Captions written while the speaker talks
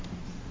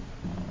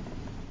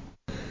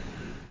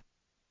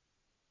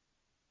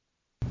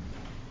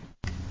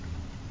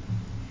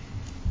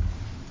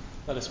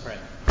Let us pray.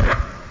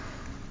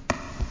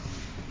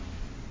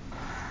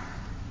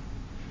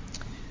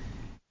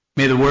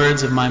 May the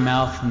words of my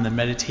mouth and the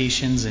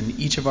meditations in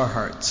each of our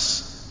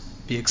hearts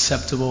be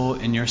acceptable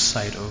in your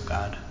sight, O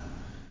God.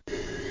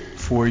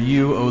 For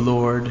you, O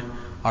Lord,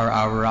 are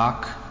our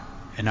rock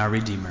and our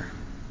Redeemer.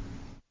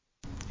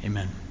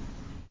 Amen.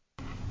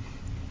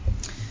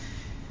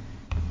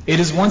 It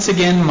is once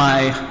again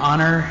my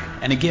honor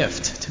and a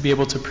gift to be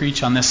able to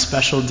preach on this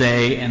special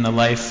day in the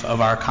life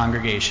of our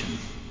congregation.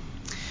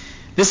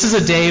 This is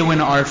a day when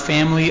our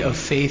family of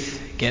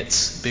faith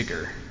gets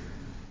bigger.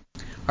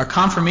 Our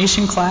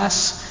confirmation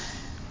class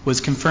was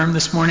confirmed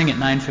this morning at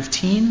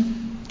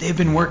 9:15. They've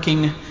been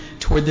working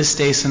toward this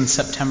day since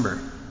September,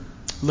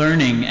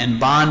 learning and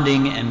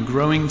bonding and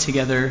growing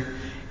together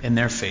in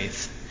their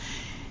faith.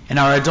 And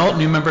our adult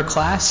new member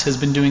class has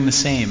been doing the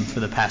same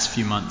for the past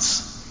few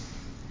months.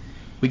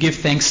 We give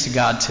thanks to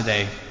God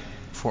today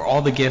for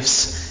all the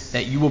gifts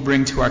that you will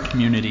bring to our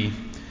community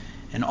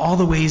and all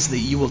the ways that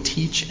you will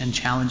teach and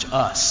challenge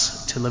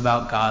us to live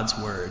out God's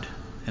word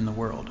in the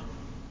world.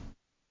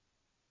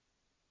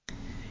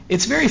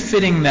 It's very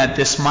fitting that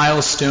this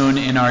milestone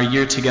in our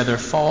year together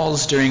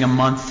falls during a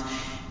month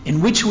in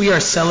which we are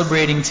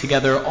celebrating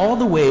together all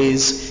the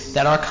ways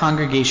that our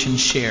congregation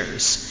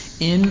shares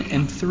in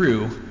and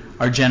through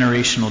our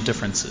generational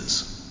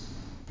differences.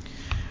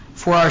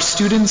 For our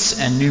students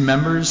and new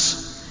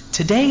members,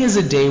 today is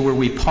a day where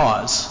we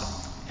pause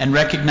and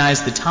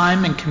recognize the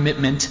time and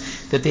commitment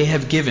that they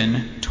have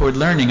given toward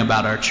learning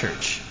about our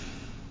church,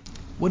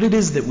 what it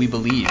is that we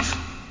believe,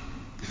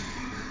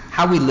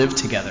 how we live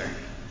together,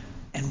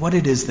 and what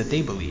it is that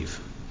they believe.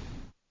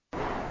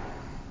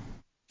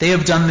 They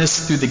have done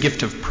this through the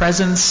gift of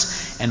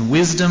presence and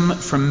wisdom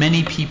from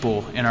many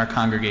people in our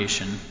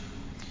congregation.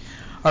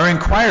 Our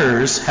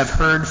inquirers have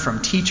heard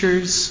from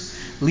teachers,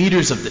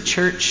 leaders of the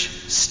church,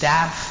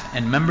 staff,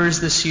 and members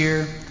this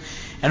year,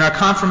 and our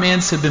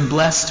confirmands have been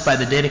blessed by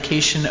the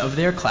dedication of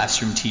their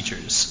classroom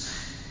teachers.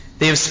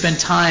 They have spent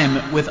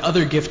time with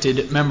other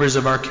gifted members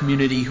of our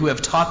community who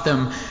have taught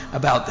them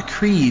about the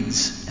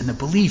creeds and the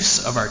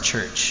beliefs of our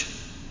church.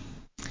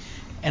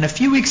 And a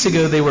few weeks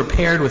ago, they were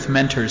paired with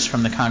mentors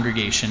from the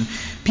congregation,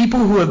 people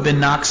who have been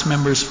Knox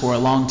members for a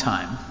long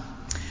time,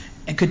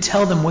 and could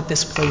tell them what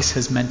this place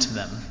has meant to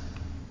them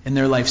in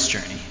their life's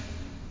journey.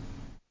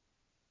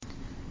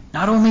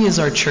 Not only is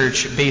our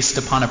church based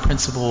upon a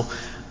principle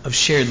of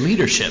shared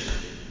leadership,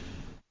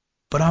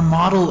 but our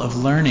model of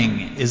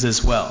learning is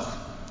as well.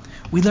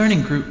 We learn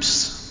in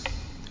groups.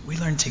 We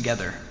learn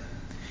together,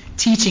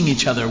 teaching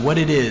each other what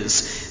it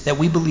is that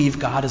we believe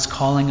God is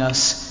calling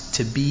us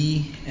to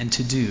be and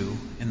to do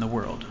in the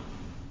world.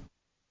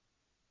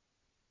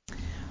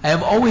 I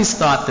have always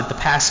thought that the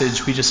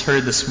passage we just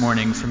heard this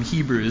morning from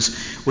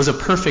Hebrews was a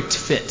perfect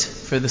fit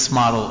for this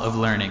model of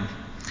learning.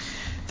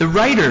 The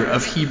writer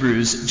of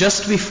Hebrews,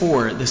 just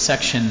before the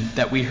section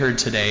that we heard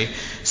today,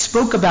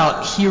 spoke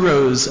about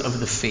heroes of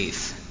the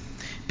faith,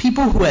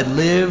 people who had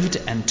lived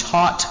and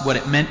taught what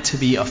it meant to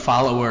be a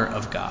follower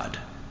of God.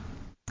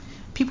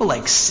 People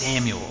like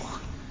Samuel,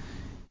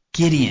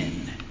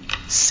 Gideon,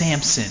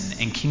 Samson,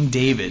 and King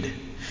David,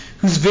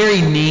 whose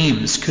very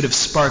names could have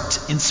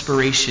sparked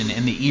inspiration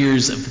in the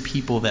ears of the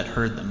people that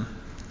heard them.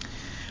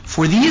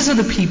 For these are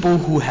the people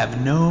who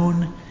have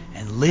known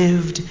and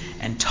lived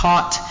and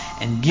taught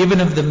and given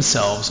of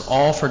themselves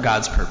all for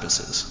God's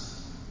purposes.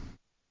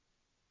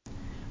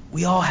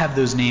 We all have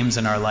those names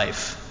in our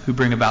life who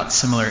bring about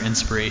similar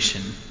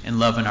inspiration and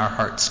love in our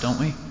hearts, don't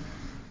we?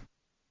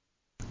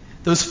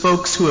 Those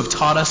folks who have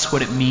taught us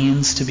what it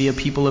means to be a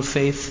people of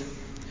faith,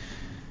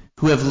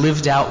 who have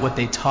lived out what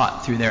they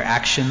taught through their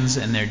actions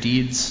and their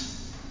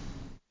deeds.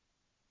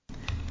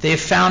 They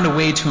have found a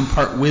way to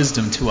impart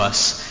wisdom to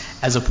us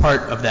as a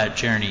part of that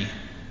journey.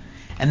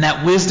 And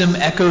that wisdom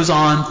echoes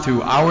on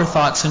through our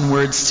thoughts and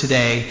words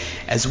today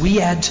as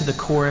we add to the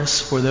chorus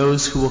for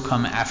those who will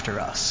come after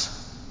us.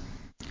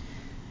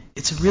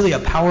 It's really a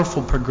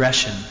powerful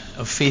progression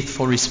of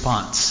faithful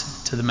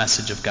response to the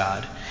message of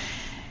God.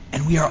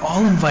 And we are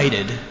all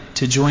invited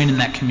to join in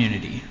that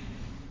community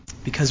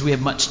because we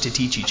have much to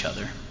teach each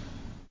other.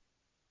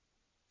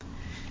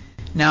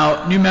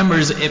 Now, new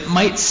members, it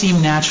might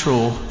seem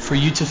natural for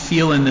you to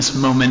feel in this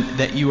moment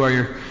that you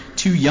are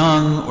too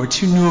young or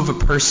too new of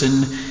a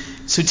person,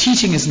 so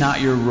teaching is not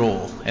your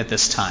role at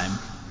this time.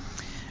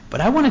 But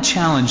I want to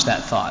challenge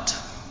that thought.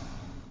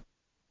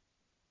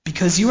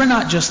 Because you are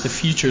not just the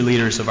future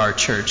leaders of our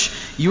church,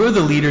 you are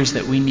the leaders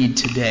that we need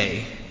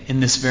today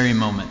in this very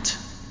moment.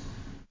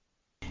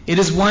 It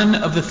is one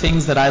of the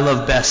things that I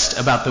love best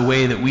about the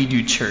way that we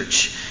do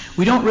church.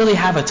 We don't really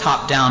have a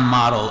top-down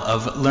model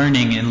of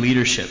learning and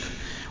leadership.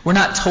 We're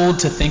not told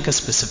to think a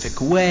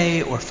specific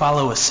way or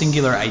follow a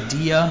singular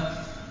idea.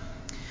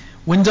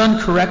 When done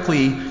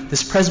correctly,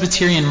 this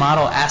Presbyterian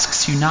model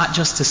asks you not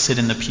just to sit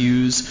in the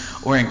pews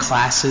or in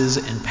classes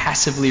and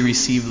passively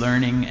receive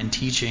learning and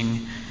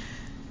teaching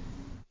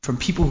from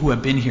people who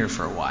have been here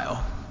for a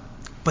while,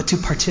 but to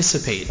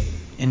participate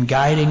in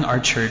guiding our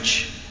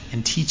church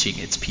and teaching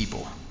its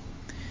people.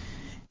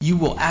 You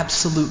will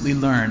absolutely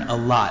learn a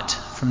lot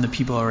from the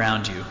people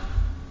around you.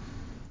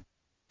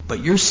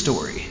 But your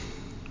story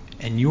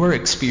and your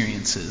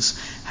experiences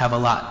have a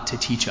lot to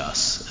teach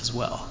us as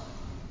well.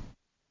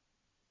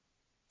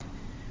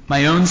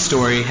 My own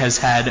story has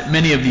had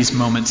many of these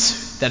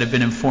moments that have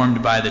been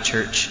informed by the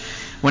church.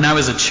 When I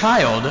was a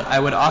child, I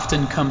would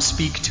often come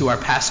speak to our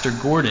pastor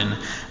Gordon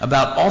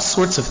about all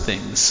sorts of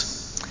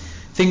things.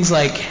 Things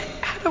like,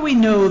 how do we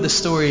know the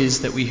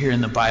stories that we hear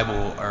in the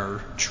Bible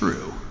are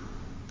true?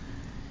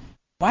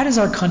 Why does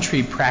our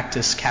country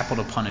practice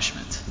capital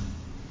punishment?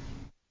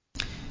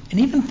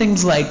 And even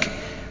things like,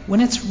 when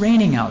it's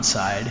raining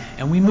outside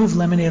and we move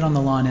lemonade on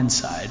the lawn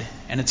inside,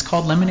 and it's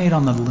called lemonade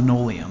on the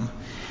linoleum,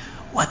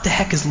 what the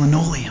heck is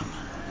linoleum?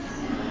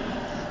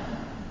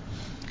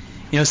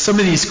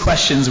 Some of these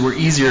questions were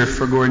easier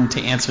for Gordon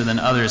to answer than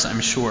others, I'm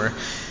sure.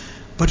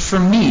 But for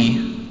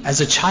me, as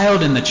a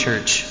child in the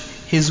church,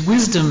 his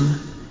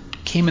wisdom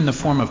came in the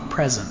form of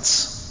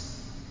presence.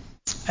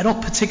 I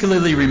don't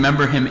particularly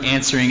remember him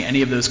answering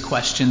any of those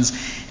questions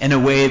in a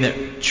way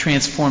that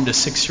transformed a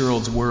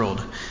 6-year-old's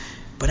world.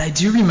 But I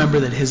do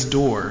remember that his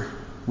door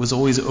was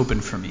always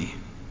open for me.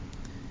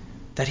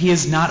 That he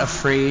is not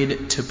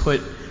afraid to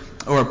put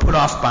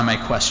off by my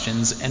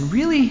questions, and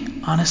really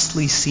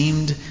honestly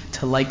seemed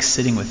to like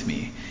sitting with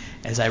me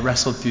as I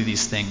wrestled through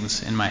these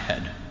things in my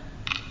head.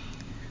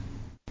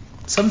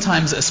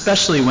 Sometimes,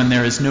 especially when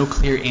there is no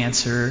clear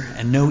answer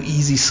and no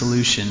easy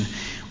solution,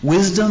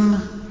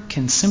 wisdom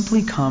can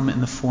simply come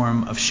in the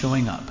form of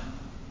showing up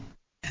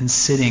and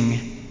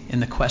sitting in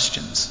the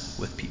questions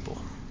with people.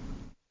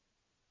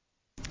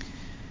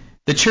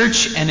 The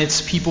church and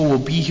its people will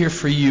be here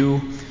for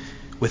you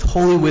with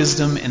holy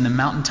wisdom in the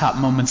mountaintop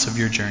moments of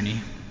your journey.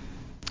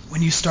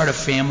 When you start a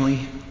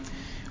family,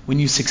 when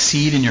you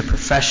succeed in your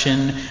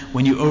profession,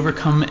 when you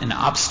overcome an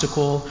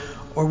obstacle,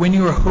 or when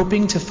you are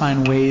hoping to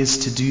find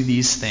ways to do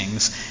these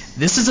things,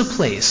 this is a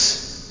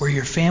place where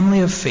your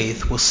family of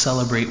faith will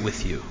celebrate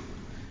with you,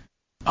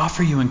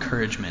 offer you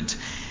encouragement,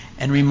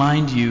 and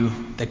remind you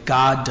that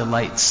God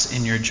delights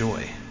in your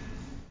joy.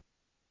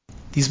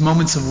 These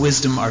moments of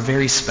wisdom are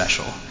very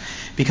special,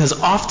 because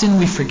often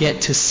we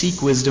forget to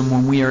seek wisdom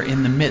when we are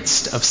in the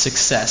midst of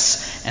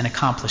success and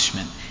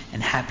accomplishment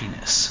and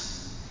happiness.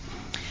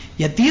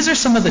 Yet these are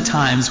some of the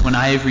times when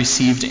I have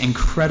received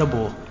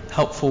incredible,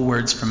 helpful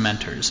words from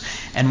mentors,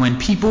 and when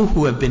people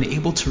who have been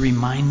able to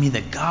remind me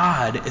that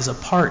God is a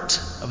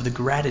part of the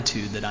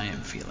gratitude that I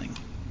am feeling.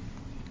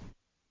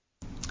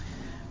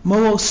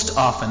 Most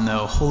often,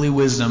 though, holy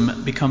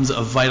wisdom becomes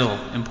of vital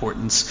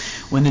importance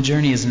when the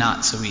journey is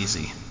not so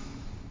easy.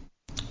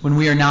 When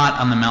we are not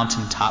on the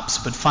mountaintops,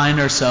 but find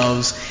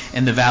ourselves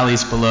in the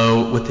valleys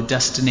below with the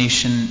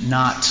destination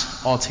not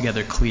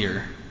altogether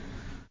clear.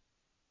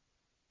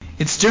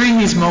 It's during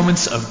these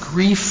moments of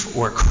grief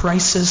or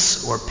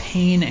crisis or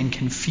pain and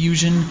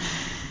confusion,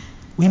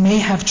 we may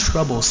have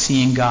trouble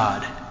seeing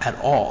God at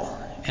all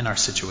in our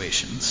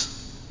situations.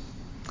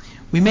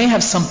 We may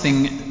have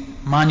something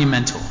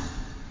monumental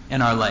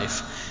in our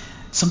life,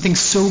 something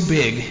so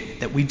big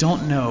that we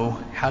don't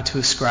know how to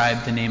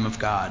ascribe the name of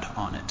God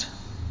on it.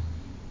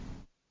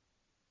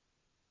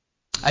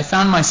 I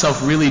found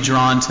myself really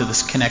drawn to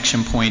this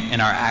connection point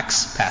in our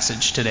Acts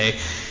passage today.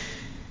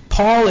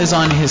 Paul is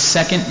on his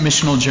second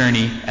missional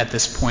journey at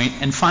this point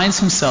and finds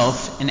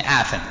himself in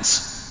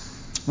Athens,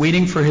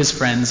 waiting for his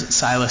friends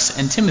Silas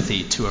and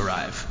Timothy to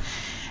arrive.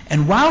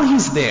 And while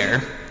he's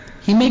there,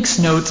 he makes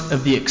note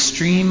of the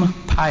extreme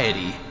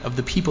piety of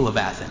the people of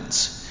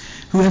Athens,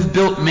 who have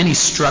built many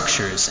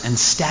structures and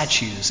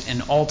statues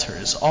and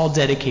altars, all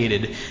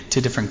dedicated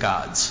to different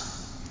gods.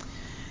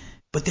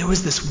 But there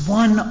was this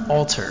one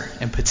altar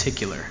in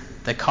particular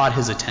that caught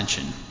his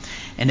attention,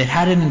 and it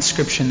had an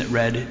inscription that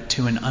read,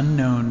 "To an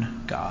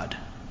unknown God."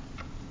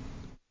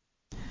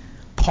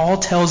 Paul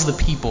tells the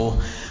people,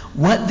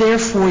 "What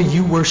therefore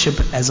you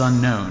worship as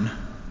unknown,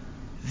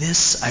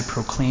 this I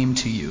proclaim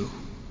to you."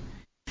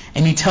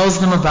 And he tells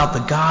them about the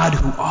God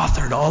who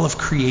authored all of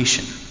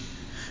creation,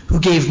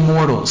 who gave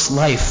mortals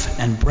life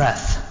and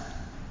breath,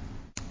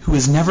 who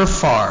is never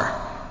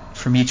far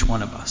from each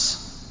one of us.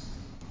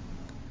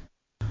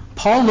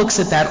 Paul looks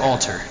at that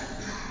altar,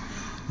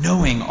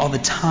 knowing all the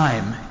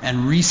time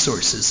and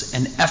resources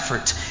and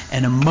effort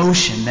and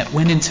emotion that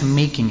went into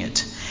making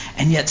it,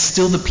 and yet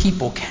still the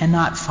people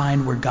cannot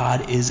find where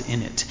God is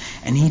in it.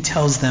 And he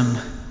tells them,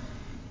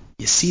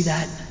 "You see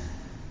that?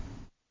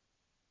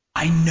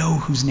 I know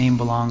whose name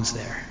belongs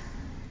there.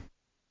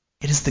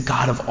 It is the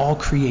God of all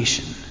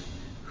creation,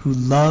 who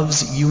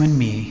loves you and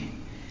me,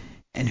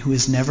 and who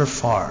is never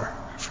far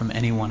from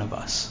any one of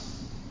us."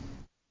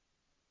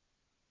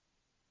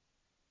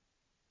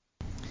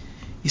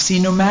 You see,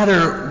 no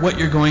matter what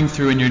you're going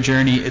through in your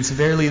journey, it's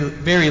very,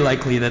 very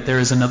likely that there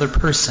is another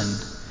person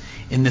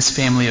in this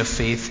family of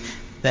faith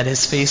that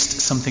has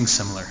faced something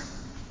similar.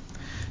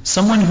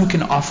 Someone who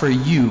can offer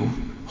you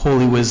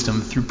holy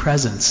wisdom through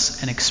presence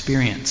and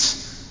experience.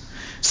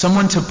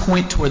 Someone to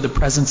point toward the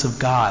presence of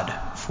God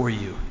for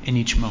you in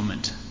each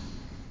moment.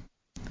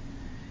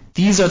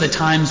 These are the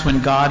times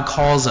when God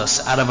calls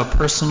us out of a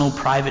personal,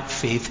 private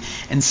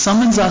faith and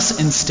summons us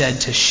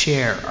instead to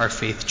share our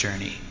faith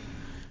journey,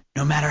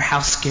 no matter how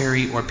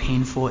scary or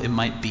painful it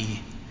might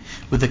be,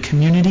 with a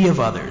community of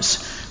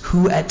others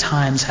who at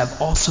times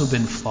have also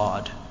been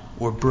flawed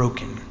or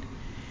broken,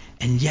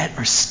 and yet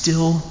are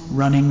still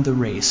running the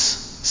race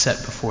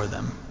set before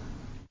them.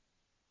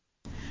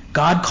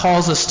 God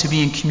calls us to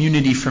be in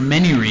community for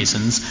many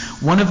reasons,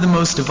 one of the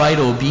most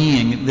vital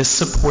being this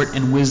support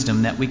and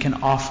wisdom that we can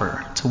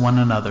offer to one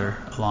another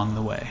along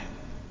the way.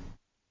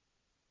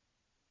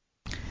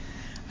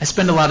 I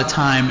spend a lot of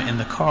time in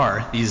the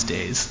car these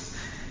days,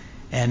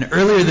 and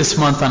earlier this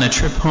month on a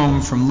trip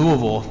home from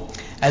Louisville,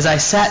 as I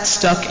sat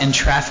stuck in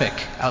traffic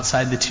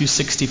outside the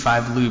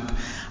 265 loop,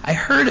 I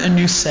heard a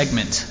new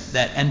segment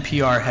that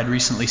NPR had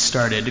recently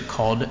started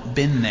called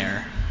Been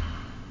There.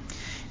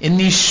 In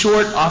these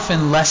short,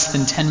 often less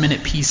than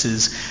 10-minute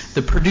pieces,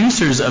 the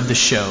producers of the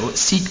show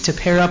seek to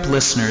pair up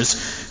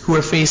listeners who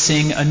are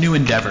facing a new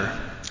endeavor,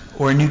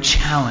 or a new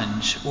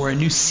challenge, or a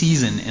new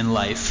season in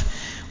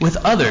life, with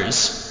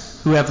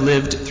others who have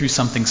lived through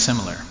something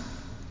similar.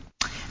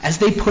 As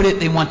they put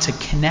it, they want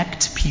to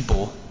connect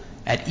people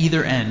at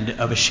either end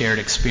of a shared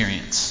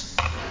experience.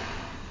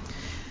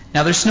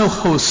 Now, there's no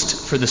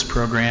host for this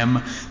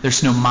program.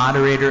 There's no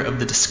moderator of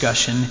the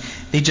discussion.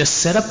 They just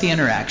set up the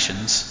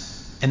interactions,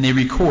 and they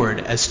record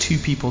as two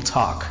people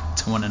talk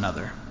to one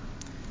another,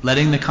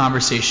 letting the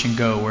conversation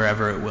go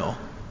wherever it will.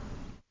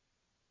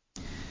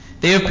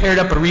 They have paired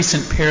up a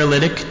recent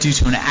paralytic due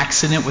to an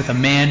accident with a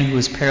man who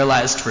was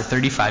paralyzed for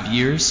 35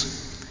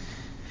 years.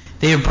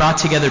 They have brought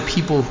together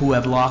people who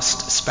have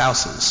lost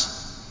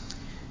spouses,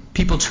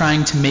 people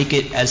trying to make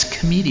it as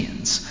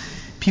comedians,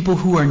 people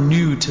who are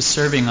new to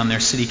serving on their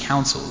city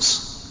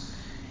councils,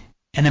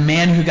 and a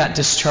man who got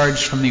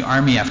discharged from the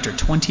Army after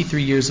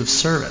 23 years of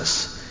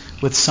service,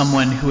 with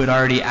someone who had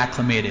already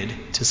acclimated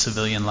to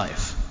civilian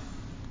life.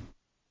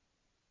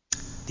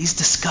 These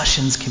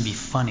discussions can be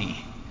funny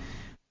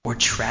or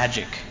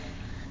tragic,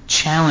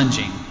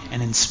 challenging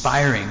and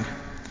inspiring.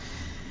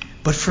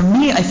 But for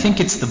me, I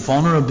think it's the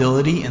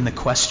vulnerability in the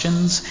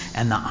questions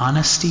and the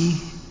honesty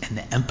and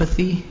the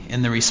empathy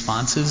in the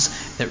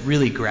responses that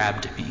really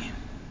grabbed me.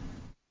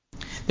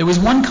 There was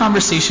one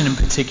conversation in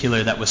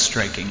particular that was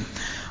striking.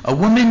 A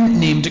woman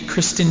named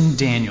Kristen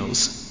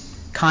Daniels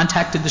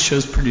contacted the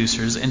show's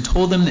producers and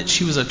told them that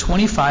she was a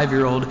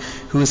 25-year-old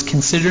who was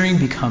considering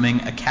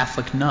becoming a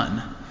Catholic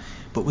nun,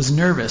 but was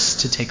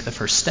nervous to take the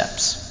first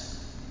steps.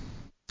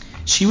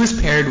 She was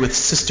paired with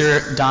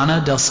Sister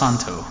Donna Del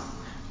Santo,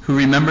 who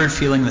remembered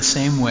feeling the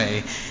same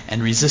way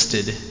and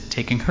resisted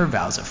taking her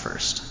vows at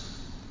first.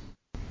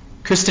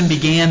 Kristen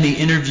began the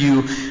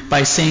interview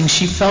by saying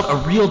she felt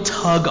a real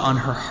tug on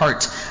her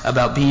heart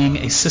about being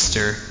a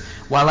sister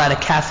while at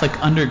a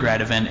Catholic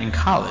undergrad event in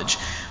college,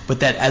 but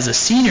that as a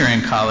senior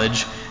in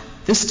college,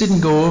 this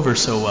didn't go over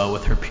so well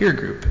with her peer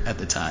group at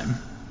the time.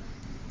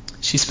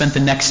 She spent the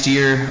next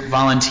year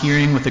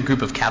volunteering with a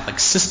group of Catholic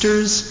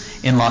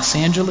sisters in Los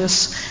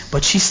Angeles,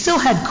 but she still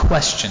had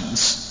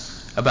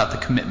questions about the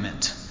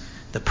commitment,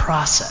 the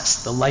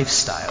process, the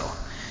lifestyle.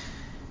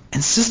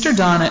 And Sister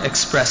Donna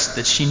expressed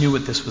that she knew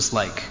what this was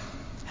like,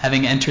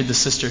 having entered the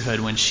sisterhood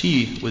when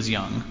she was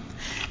young,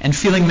 and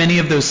feeling many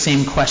of those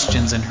same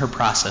questions in her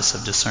process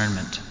of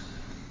discernment.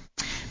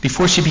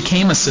 Before she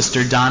became a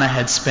sister, Donna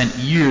had spent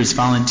years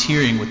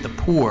volunteering with the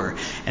poor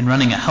and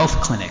running a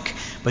health clinic,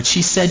 but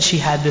she said she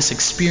had this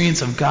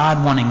experience of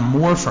God wanting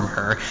more from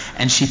her,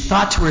 and she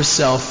thought to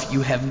herself,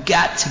 "You have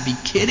got to be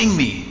kidding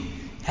me.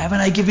 Haven't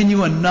I given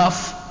you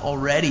enough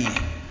already?"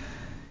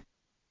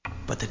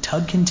 But the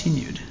tug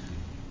continued,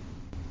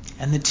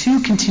 and the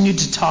two continued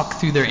to talk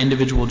through their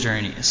individual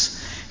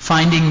journeys,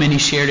 finding many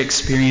shared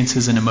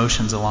experiences and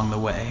emotions along the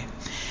way.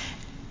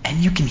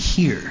 And you can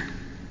hear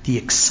the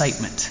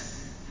excitement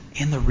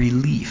and the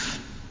relief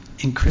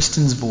in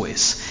Kristen's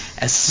voice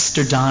as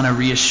Sister Donna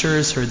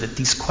reassures her that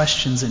these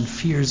questions and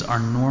fears are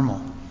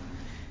normal,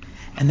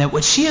 and that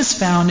what she has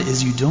found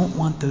is you don't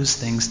want those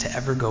things to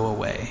ever go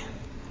away.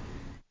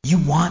 You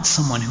want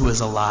someone who is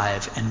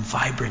alive and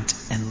vibrant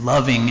and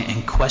loving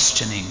and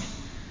questioning,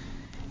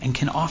 and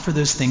can offer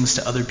those things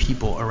to other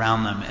people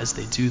around them as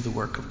they do the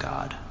work of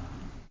God.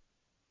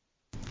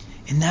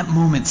 In that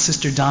moment,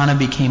 Sister Donna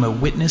became a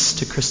witness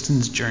to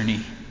Kristen's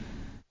journey.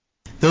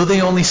 Though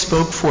they only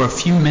spoke for a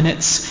few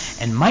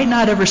minutes and might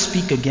not ever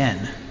speak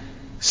again,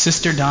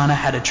 Sister Donna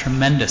had a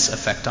tremendous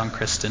effect on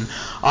Kristen,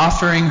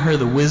 offering her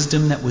the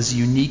wisdom that was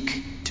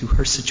unique to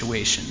her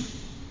situation.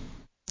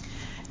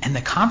 And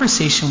the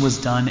conversation was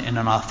done in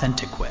an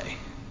authentic way,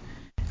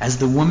 as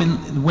the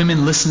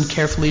women listened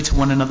carefully to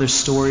one another's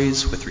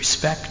stories with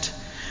respect,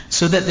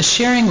 so that the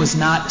sharing was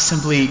not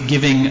simply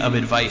giving of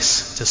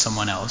advice to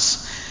someone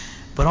else,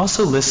 but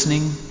also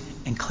listening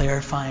and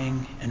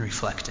clarifying and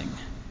reflecting.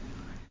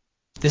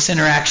 This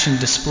interaction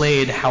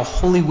displayed how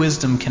holy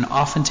wisdom can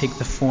often take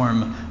the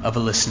form of a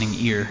listening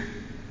ear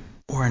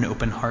or an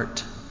open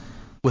heart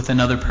with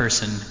another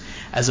person,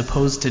 as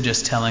opposed to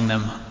just telling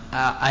them,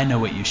 I know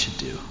what you should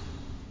do.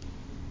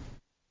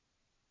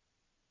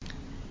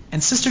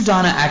 And Sister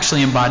Donna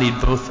actually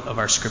embodied both of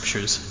our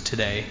scriptures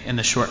today in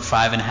the short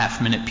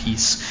 5.5-minute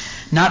piece.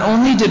 Not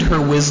only did her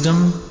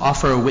wisdom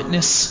offer a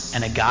witness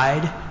and a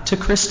guide to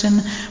Kristen,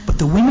 but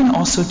the women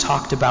also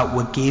talked about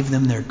what gave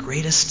them their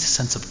greatest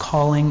sense of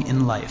calling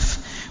in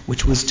life,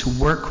 which was to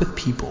work with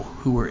people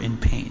who were in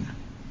pain.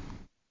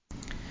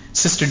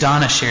 Sister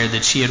Donna shared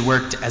that she had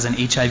worked as an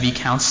HIV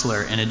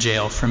counselor in a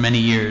jail for many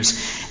years,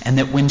 and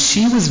that when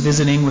she was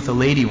visiting with a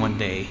lady one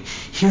day,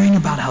 hearing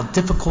about how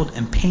difficult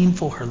and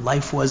painful her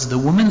life was, the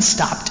woman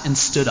stopped and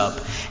stood up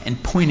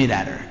and pointed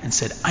at her and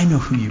said, "I know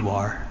who you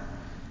are.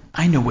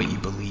 I know what you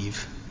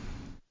believe."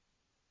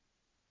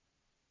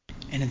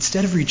 And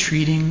instead of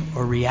retreating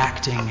or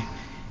reacting,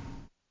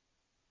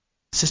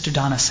 Sister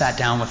Donna sat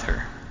down with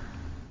her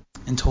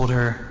and told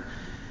her,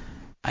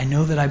 "I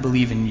know that I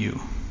believe in you.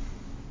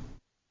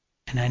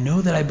 And I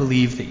know that I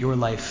believe that your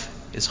life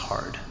is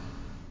hard.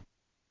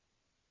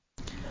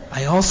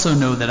 I also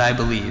know that I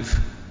believe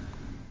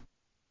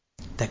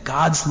that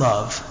God's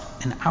love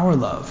and our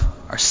love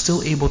are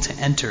still able to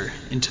enter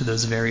into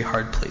those very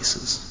hard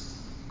places."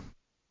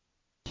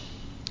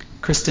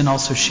 Kristen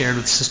also shared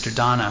with Sister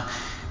Donna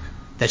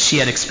that she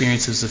had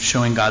experiences of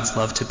showing God's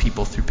love to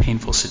people through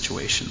painful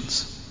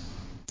situations.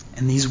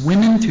 And these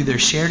women, through their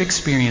shared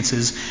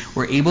experiences,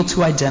 were able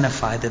to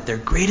identify that their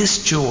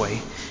greatest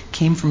joy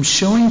came from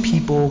showing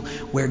people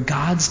where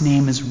God's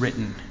name is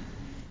written,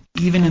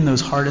 even in those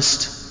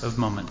hardest of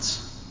moments.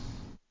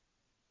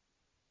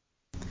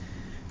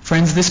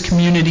 Friends, this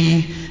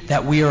community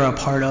that we are a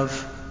part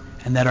of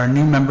and that our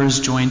new members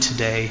join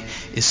today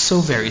is so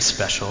very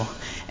special,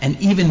 and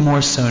even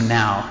more so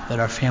now that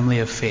our family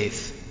of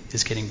faith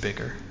is getting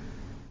bigger.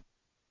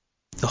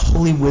 The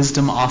holy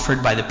wisdom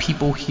offered by the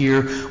people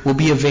here will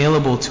be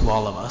available to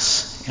all of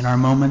us in our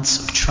moments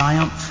of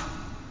triumph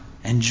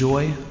and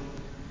joy,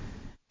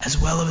 as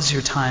well as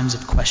your times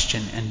of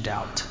question and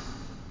doubt.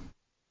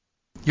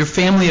 Your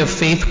family of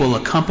faith will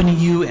accompany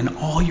you in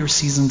all your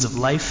seasons of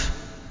life.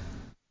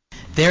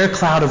 Their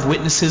cloud of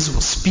witnesses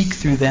will speak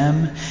through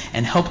them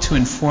and help to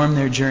inform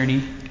their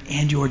journey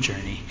and your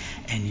journey,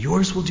 and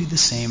yours will do the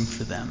same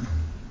for them.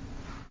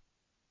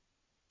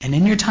 And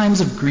in your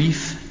times of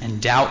grief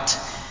and doubt,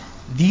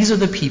 these are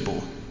the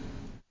people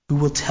who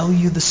will tell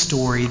you the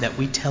story that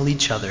we tell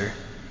each other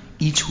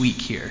each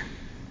week here.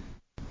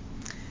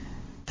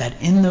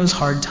 That in those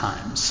hard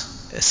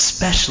times,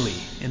 especially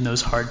in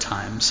those hard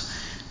times,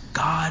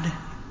 God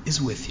is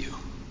with you.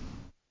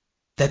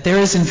 That there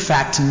is in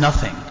fact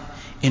nothing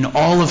in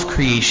all of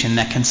creation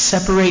that can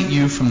separate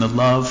you from the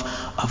love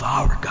of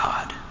our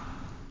God.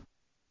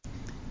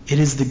 It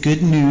is the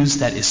good news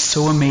that is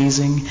so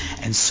amazing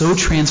and so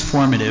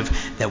transformative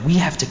that we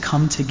have to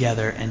come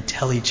together and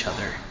tell each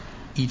other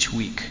each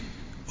week,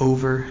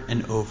 over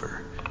and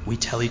over. We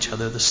tell each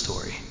other the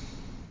story.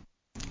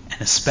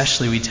 And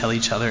especially we tell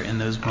each other in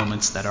those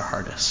moments that are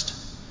hardest.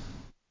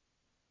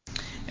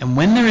 And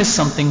when there is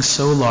something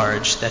so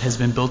large that has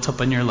been built up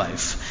in your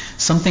life,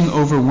 something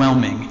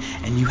overwhelming,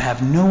 and you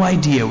have no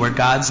idea where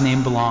God's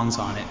name belongs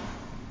on it,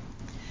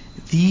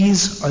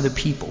 these are the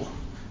people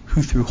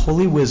who through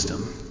holy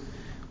wisdom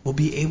will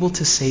be able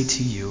to say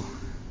to you,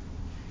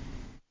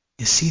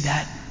 "You see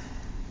that?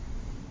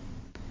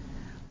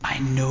 I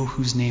know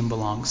whose name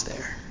belongs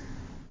there.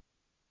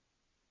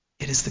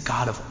 It is the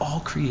God of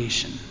all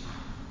creation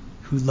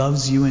who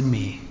loves you and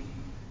me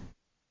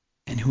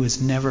and who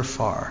is never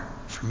far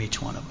from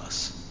each one of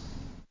us."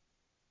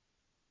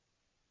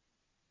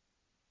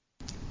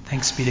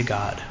 Thanks be to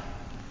God.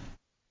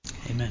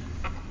 Amen.